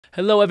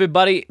Hello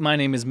everybody, my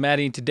name is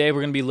Mattie and today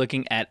we're going to be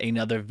looking at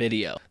another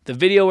video. The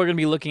video we're going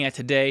to be looking at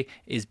today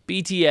is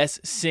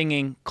BTS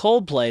singing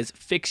Coldplay's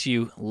Fix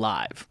You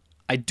live.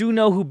 I do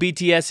know who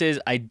BTS is,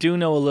 I do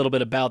know a little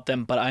bit about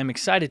them, but I'm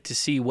excited to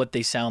see what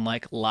they sound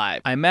like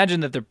live. I imagine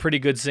that they're pretty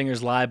good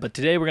singers live, but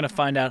today we're going to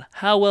find out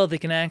how well they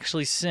can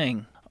actually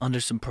sing under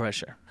some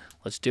pressure.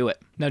 Let's do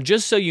it. Now,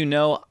 just so you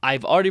know,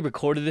 I've already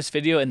recorded this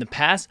video in the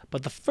past,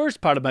 but the first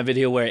part of my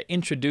video where I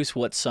introduced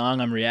what song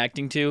I'm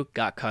reacting to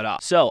got cut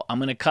off. So I'm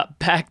gonna cut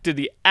back to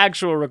the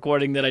actual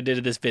recording that I did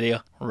of this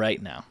video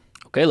right now.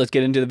 Okay, let's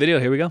get into the video.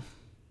 Here we go.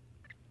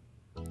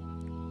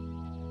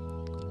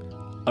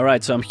 All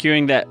right, so I'm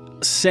hearing that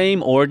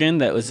same organ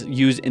that was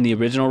used in the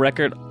original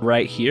record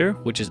right here,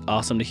 which is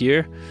awesome to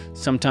hear.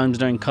 Sometimes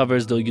during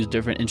covers, they'll use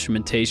different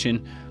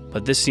instrumentation,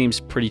 but this seems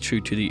pretty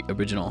true to the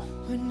original.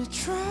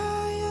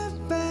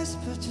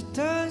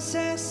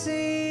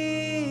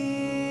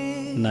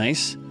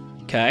 Nice.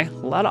 Okay, a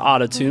lot of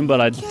auto-tune,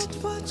 but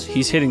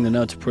he's hitting the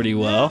notes pretty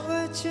well.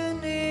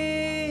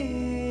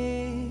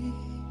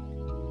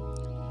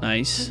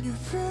 Nice.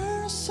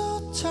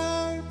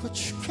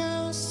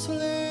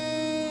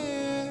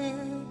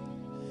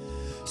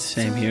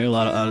 Same here, a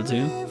lot of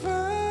auto-tune.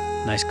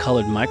 Nice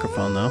colored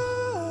microphone though.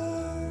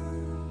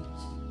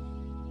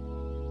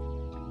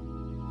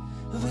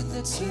 When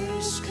the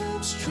tears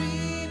come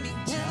streaming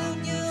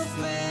down your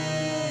face.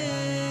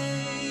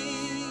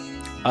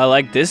 I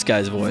like this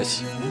guy's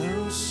voice.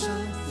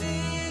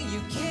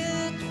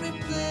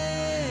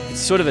 It's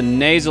sort of a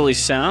nasally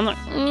sound, like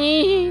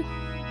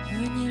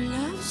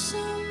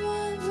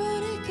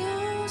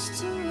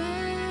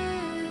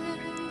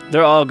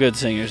they're all good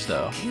singers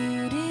though.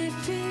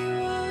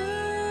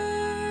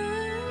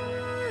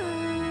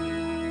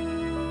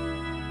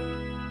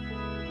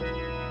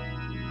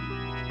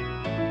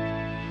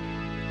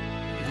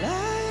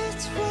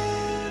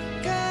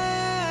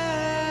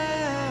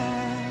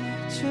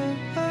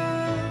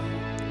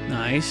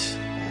 Nice.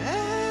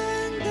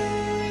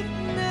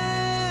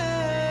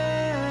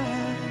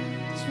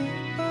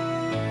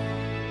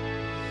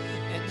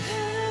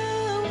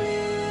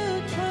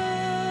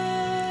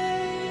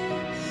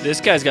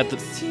 This guy's got the,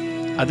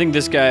 I think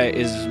this guy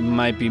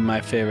might be my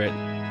favorite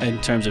in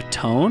terms of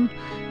tone.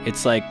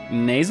 It's like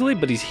nasally,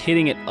 but he's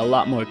hitting it a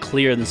lot more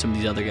clear than some of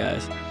these other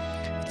guys.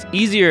 It's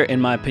easier,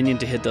 in my opinion,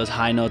 to hit those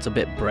high notes a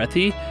bit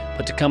breathy,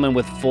 but to come in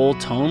with full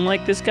tone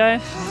like this guy,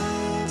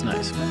 it's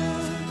nice.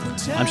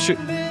 I'm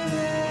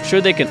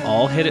sure they can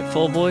all hit it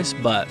full voice,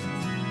 but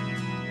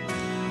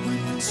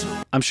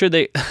I'm sure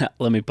they,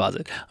 let me pause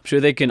it. I'm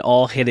sure they can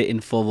all hit it in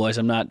full voice.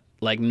 I'm not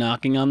like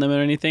knocking on them or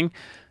anything.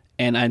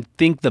 And I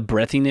think the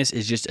breathiness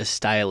is just a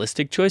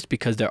stylistic choice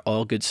because they're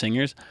all good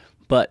singers.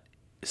 But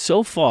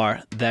so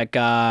far, that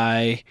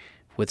guy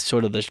with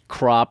sort of this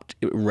cropped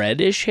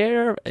reddish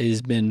hair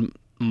has been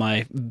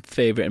my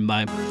favorite and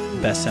my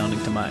best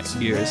sounding to my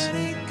ears.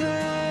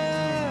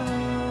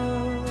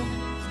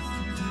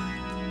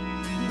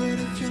 But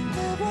if you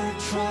never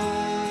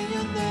try,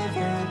 you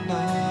never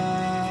know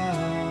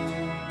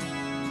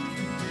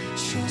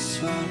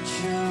just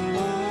what you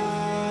want.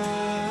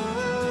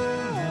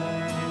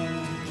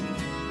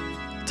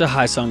 It's a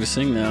high song to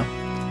sing now.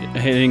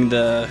 Hitting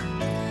the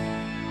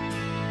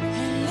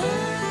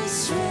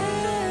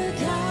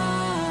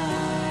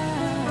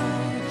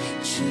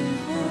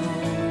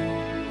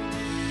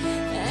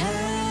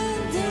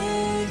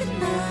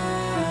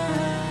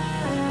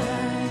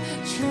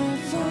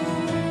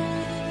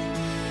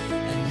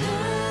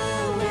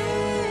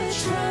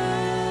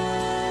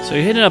so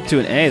you're hitting up to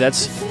an A.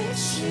 That's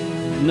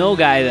no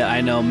guy that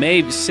I know,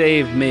 maybe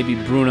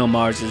Bruno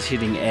Mars is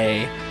hitting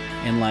A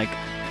in like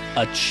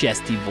a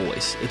chesty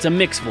voice. It's a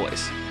mixed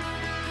voice.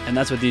 And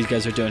that's what these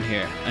guys are doing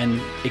here. And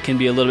it can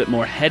be a little bit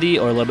more heady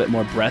or a little bit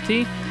more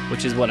breathy,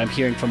 which is what I'm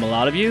hearing from a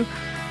lot of you,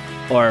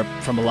 or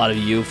from a lot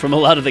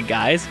of the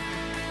guys.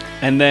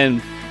 And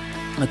then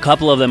a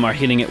couple of them are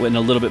hitting it in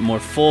a little bit more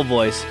full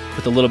voice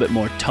with a little bit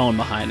more tone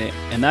behind it.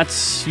 And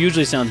that's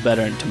usually sounds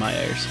better to my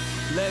ears.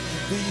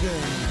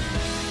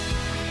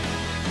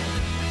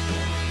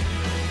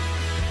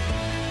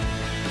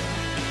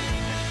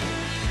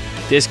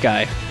 This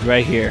guy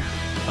right here.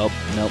 Oh,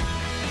 nope.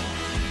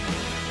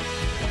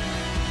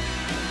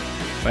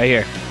 Right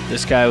here.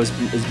 This guy has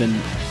been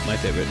my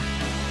favorite.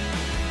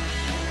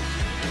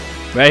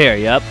 Right here,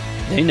 yep.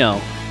 They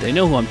know. They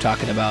know who I'm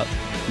talking about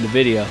in the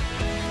video.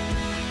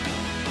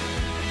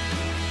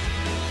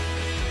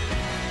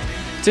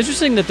 It's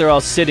interesting that they're all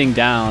sitting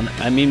down.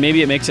 I mean,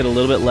 maybe it makes it a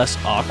little bit less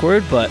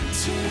awkward, but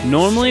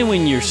normally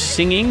when you're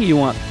singing, you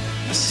want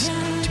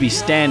to be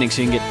standing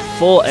so you can get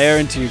full air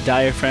into your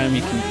diaphragm.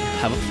 You can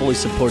have a fully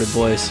supported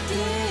voice.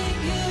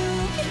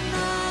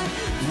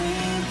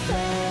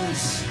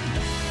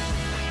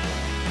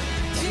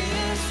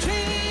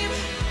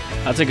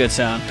 That's a good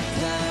sound.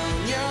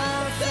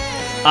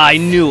 I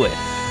knew it.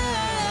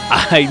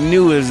 I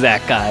knew it was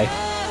that guy.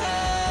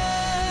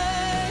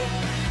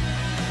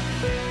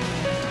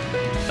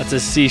 That's a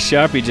C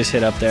sharp he just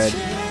hit up there.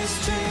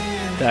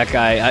 That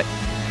guy,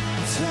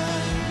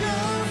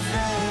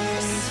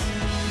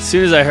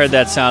 soon as I heard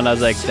that sound, I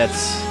was like,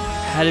 that's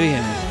had to be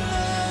him.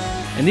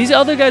 And these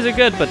other guys are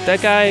good, but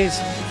that guy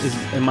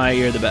is in my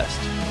ear the best.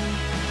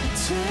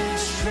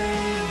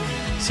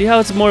 See how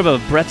it's more of a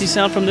breathy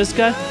sound from this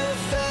guy?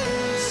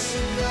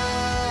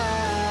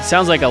 It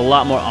sounds like a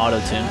lot more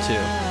auto-tune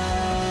too.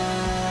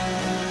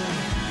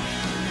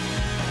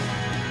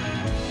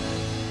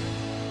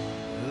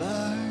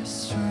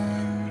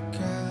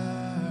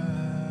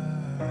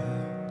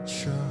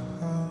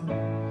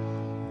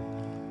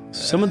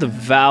 Some of the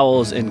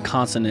vowels and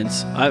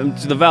consonants,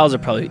 the vowels are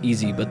probably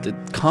easy, but the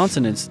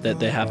consonants that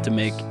they have to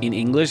make in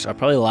English are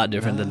probably a lot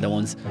different than the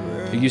ones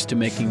they're used to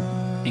making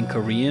in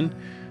Korean,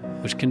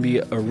 which can be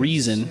a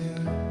reason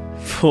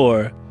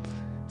for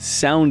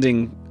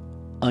sounding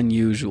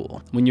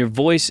unusual. When your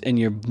voice and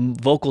your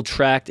vocal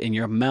tract and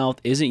your mouth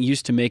isn't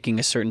used to making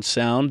a certain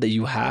sound that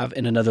you have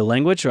in another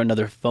language or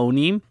another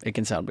phoneme, it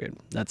can sound weird.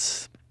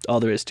 That's all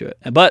there is to it.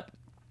 But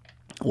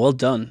well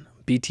done,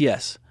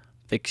 BTS.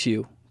 Fix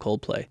You.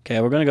 Coldplay.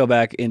 Okay, we're gonna go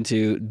back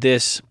into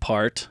this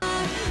part,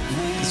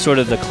 sort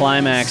of the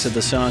climax of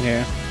the song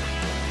here.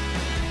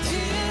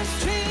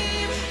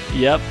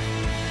 Yep.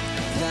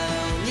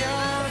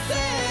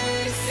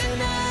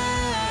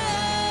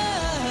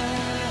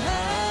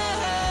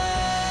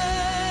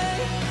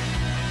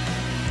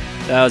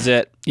 That was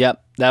it.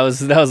 Yep, that was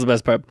the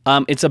best part.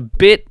 It's a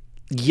bit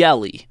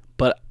yelly,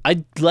 but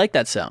I like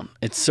that sound.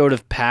 It's sort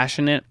of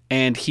passionate,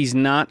 and he's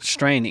not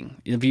straining.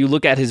 If you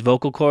look at his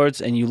vocal cords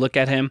and you look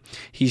at him,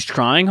 he's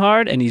trying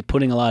hard and he's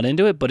putting a lot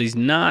into it, but he's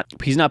not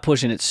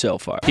pushing it so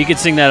far. He could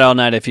sing that all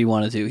night if he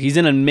wanted to. He's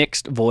in a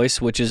mixed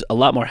voice, which is a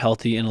lot more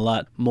healthy and a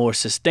lot more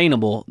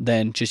sustainable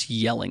than just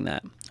yelling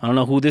that. I don't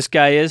know who this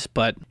guy is,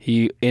 but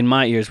he, in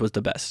my ears, was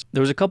the best.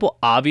 There was a couple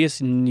obvious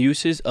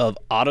uses of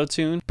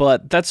autotune,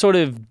 but that's sort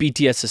of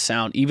BTS's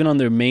sound. Even on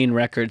their main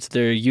records,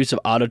 their use of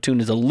autotune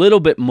is a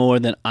little bit more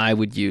than I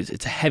would use.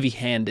 It's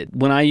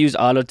heavy-handed. When I use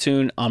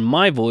autotune on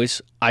my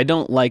voice, I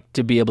don't like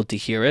to be able to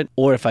hear it,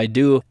 or if I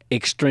do,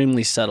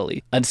 extremely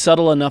subtly. And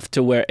subtle enough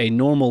to where a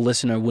normal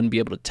listener wouldn't be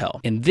able to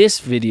tell. In this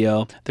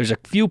video, there's a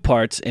few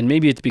parts, and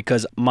maybe it's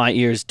because my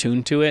ears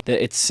tuned to it,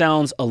 that it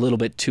sounds a little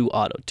bit too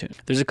auto-tuned.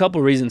 There's a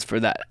couple reasons for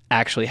that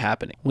actually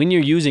happening. When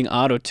you're using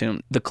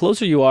auto-tune, the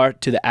closer you are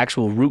to the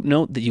actual root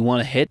note that you want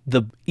to hit,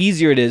 the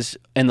easier it is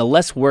and the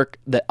less work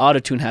that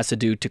auto-tune has to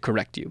do to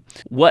correct you.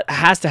 What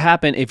has to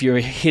happen if you're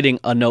hitting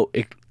a note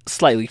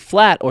slightly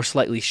flat or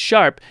slightly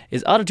sharp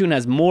is autotune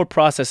has more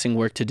processing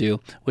work to do,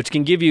 which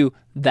can give you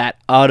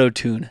that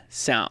auto-tune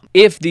sound.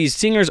 If these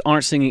singers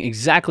aren't singing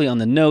exactly on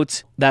the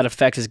notes, that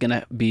effect is going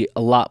to be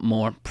a lot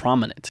more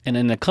prominent. And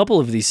in a couple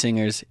of these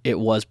singers, it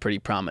was pretty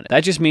prominent.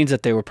 That just means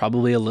that they were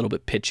probably a little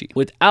bit pitchy.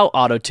 Without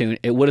auto-tune,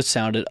 it would have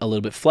sounded a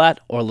little bit flat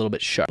or a little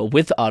bit sharp. But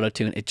with the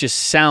auto-tune, it just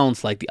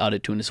sounds like the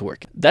auto-tune is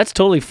working. That's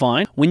totally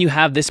fine. When you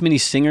have this many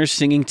singers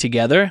singing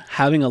together,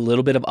 having a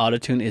little bit of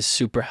auto-tune is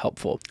super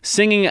helpful.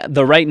 Singing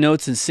the right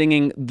notes and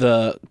singing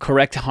the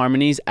correct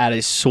harmonies at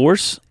a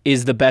source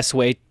is the best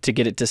way to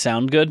get it to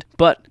sound good.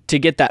 But to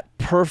get that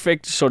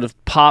perfect sort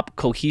of pop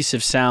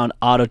cohesive sound,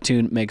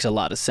 auto-tune makes a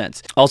lot of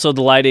sense. Also,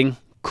 the lighting,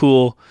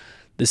 cool.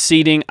 The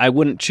seating, I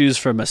wouldn't choose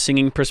from a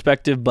singing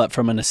perspective, but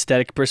from an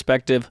aesthetic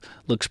perspective,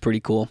 looks pretty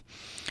cool.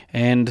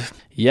 And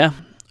yeah,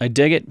 I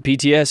dig it.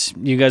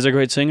 BTS, you guys are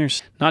great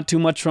singers. Not too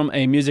much from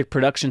a music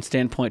production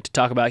standpoint to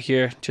talk about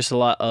here. Just a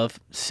lot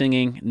of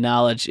singing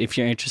knowledge if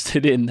you're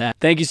interested in that.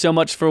 Thank you so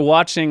much for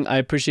watching. I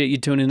appreciate you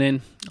tuning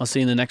in. I'll see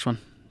you in the next one.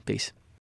 Peace.